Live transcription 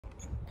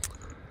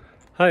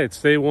Hi,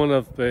 it's day one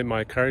of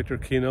my character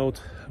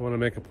keynote. I want to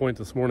make a point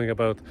this morning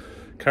about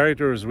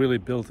character is really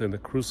built in the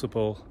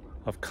crucible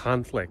of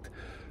conflict.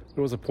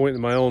 There was a point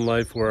in my own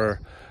life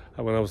where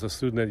when I was a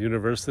student at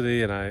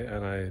university and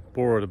I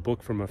borrowed a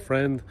book from a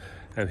friend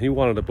and he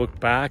wanted a book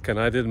back and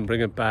I didn't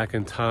bring it back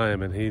in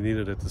time and he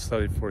needed it to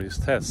study for his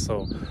test.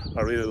 So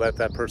I really let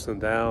that person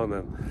down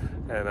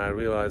and I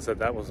realized that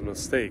that was a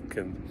mistake.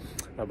 And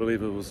I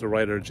believe it was the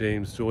writer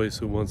James Joyce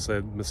who once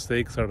said,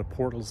 mistakes are the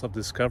portals of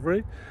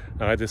discovery.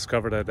 And I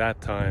discovered at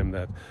that time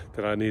that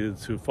I needed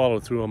to follow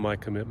through on my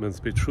commitments,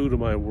 be true to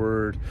my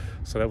word.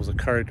 So that was a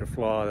character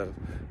flaw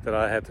that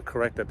I had to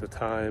correct at the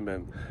time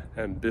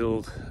and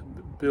build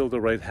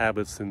the right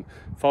habits and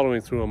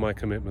following through on my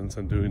commitments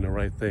and doing the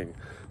right thing.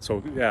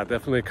 So yeah,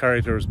 definitely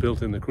character is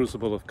built in the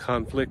crucible of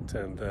conflict,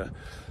 and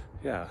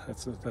yeah,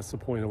 that's the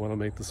point I want to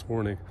make this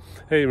morning.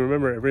 Hey,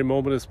 remember, every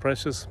moment is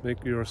precious.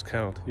 Make yours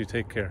count. You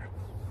take care.